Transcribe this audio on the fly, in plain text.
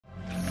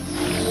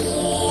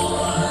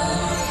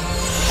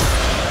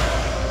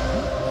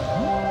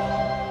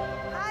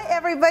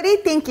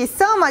everybody, thank you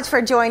so much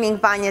for joining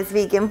Vanya's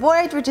Vegan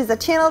Voyage, which is a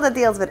channel that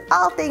deals with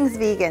all things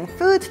vegan,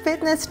 food,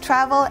 fitness,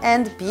 travel,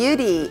 and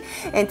beauty.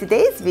 In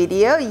today's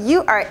video,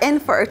 you are in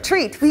for a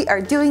treat. We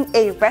are doing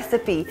a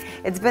recipe.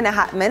 It's been a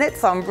hot minute,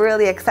 so I'm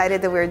really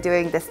excited that we're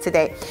doing this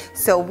today.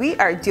 So we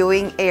are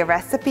doing a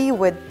recipe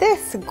with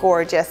this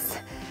gorgeous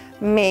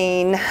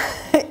main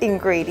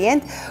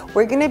ingredient.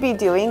 We're gonna be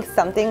doing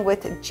something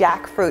with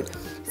jackfruit.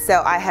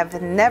 So I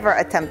have never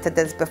attempted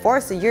this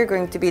before, so you're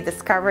going to be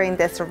discovering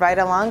this right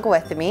along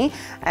with me,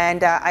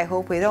 and I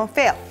hope we don't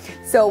fail.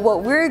 So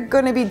what we're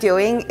going to be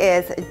doing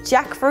is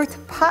jackfruit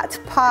pot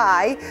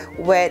pie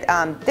with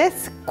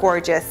this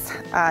gorgeous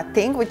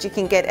thing, which you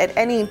can get at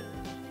any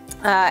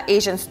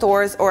Asian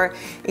stores or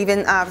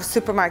even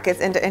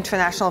supermarkets in the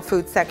international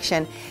food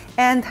section,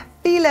 and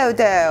phyllo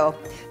dough.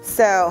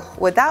 So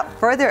without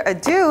further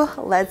ado,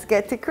 let's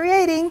get to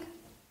creating.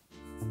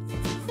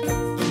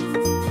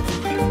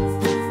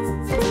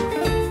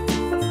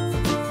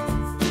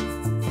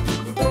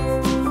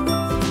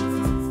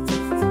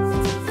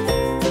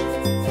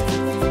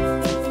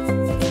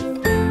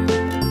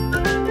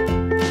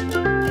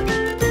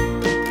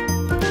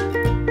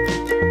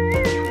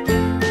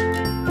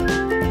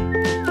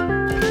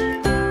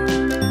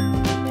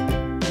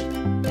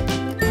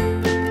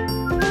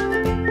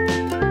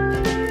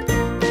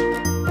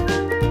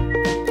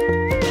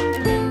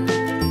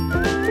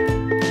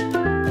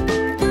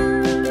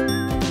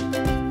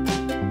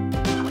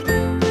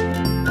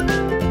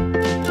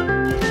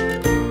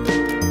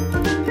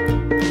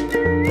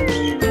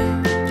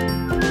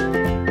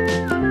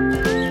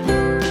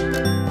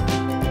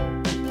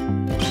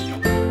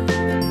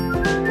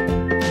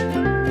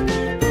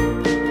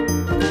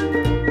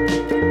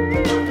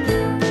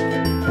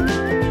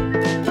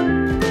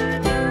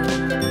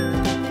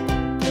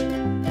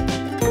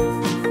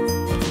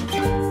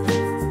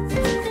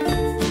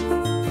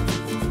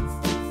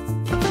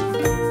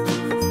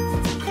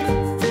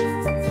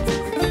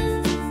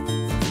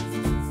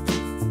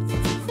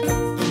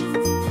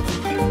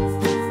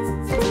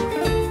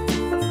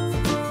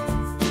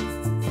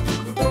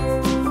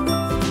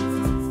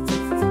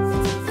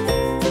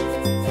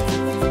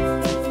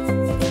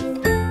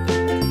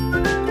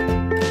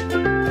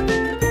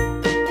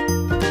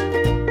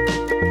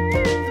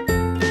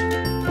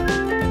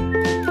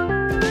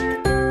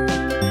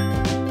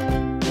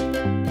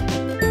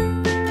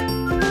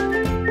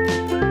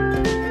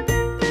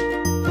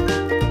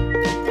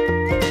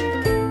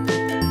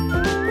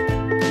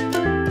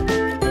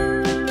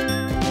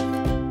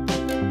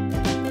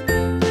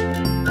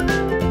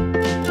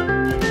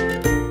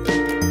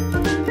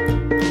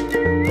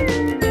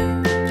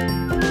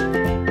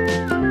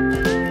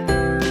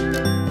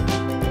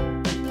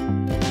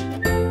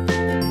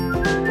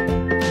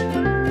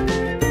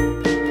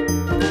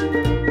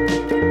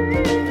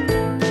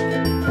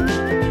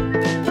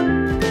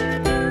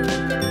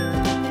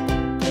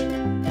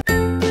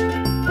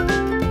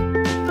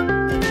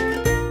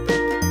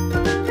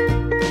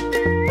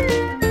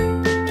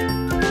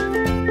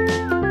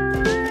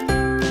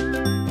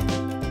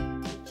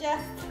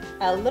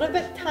 A little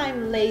bit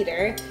time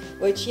later,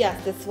 which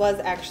yes, this was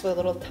actually a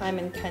little time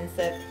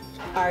intensive,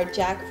 our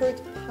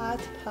jackfruit pot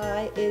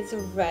pie is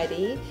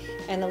ready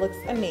and it looks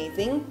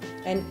amazing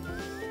and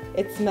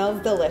it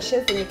smells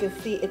delicious, and you can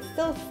see it's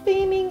still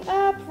steaming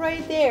up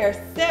right there.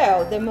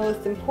 So the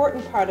most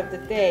important part of the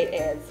day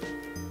is,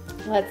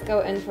 let's go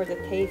in for the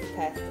taste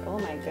test. Oh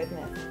my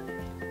goodness,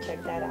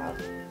 check that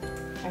out.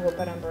 I hope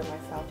I don't burn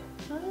myself.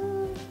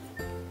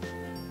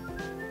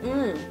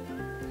 Oh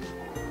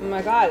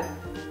my god.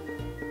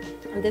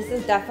 This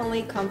is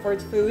definitely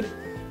comfort food,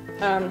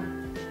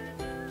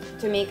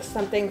 to make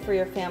something for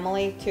your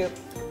family, to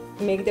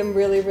make them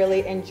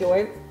really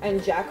enjoy.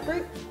 And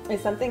jackfruit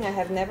is something I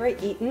have never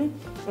eaten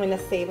in a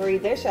savory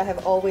dish. I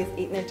have always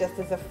eaten it just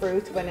as a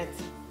fruit when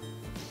it's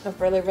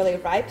really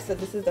ripe. So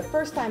this is the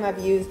first time I've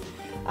used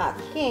a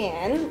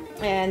can,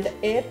 and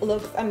it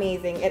looks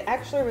amazing. It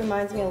actually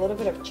reminds me a little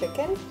bit of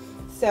chicken.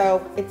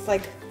 So it's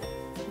like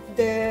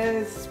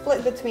the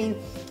split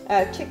between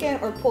chicken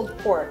or pulled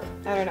pork.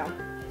 I don't know.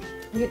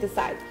 You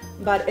decide,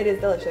 but it is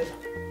delicious.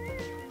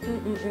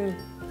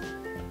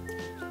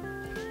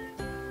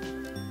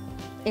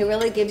 It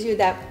really gives you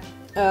that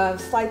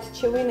slight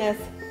chewiness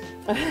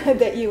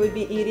that you would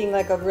be eating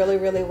like a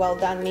really well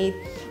done meat,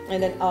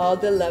 and then all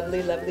the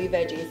lovely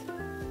veggies.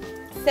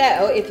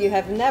 So if you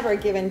have never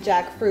given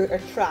jackfruit a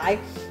try,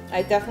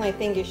 I definitely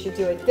think you should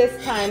do it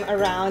this time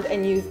around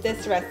and use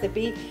this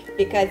recipe,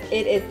 because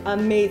it is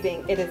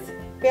amazing. It is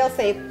fail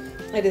safe,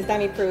 it is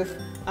dummy proof.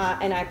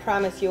 And I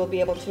promise you will be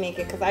able to make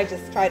it, because I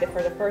just tried it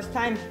for the first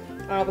time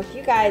with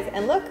you guys,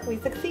 and look, we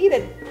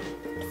succeeded.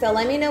 So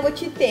let me know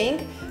what you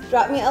think.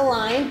 Drop me a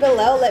line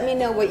below. Let me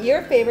know what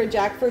your favorite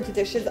jackfruit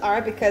dishes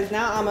are, because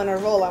now I'm on a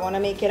roll. I want to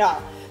make it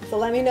all. So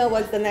let me know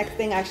what's the next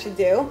thing I should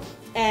do.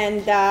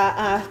 And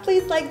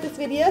please like this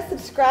video,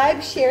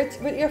 subscribe, share it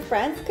with your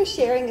friends, because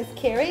sharing is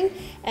caring.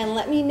 And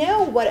let me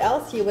know what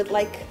else you would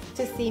like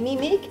to see me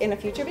make in a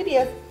future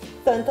video.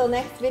 So until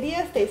next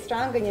video, stay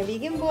strong on your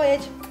vegan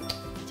voyage.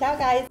 Ciao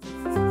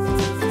guys!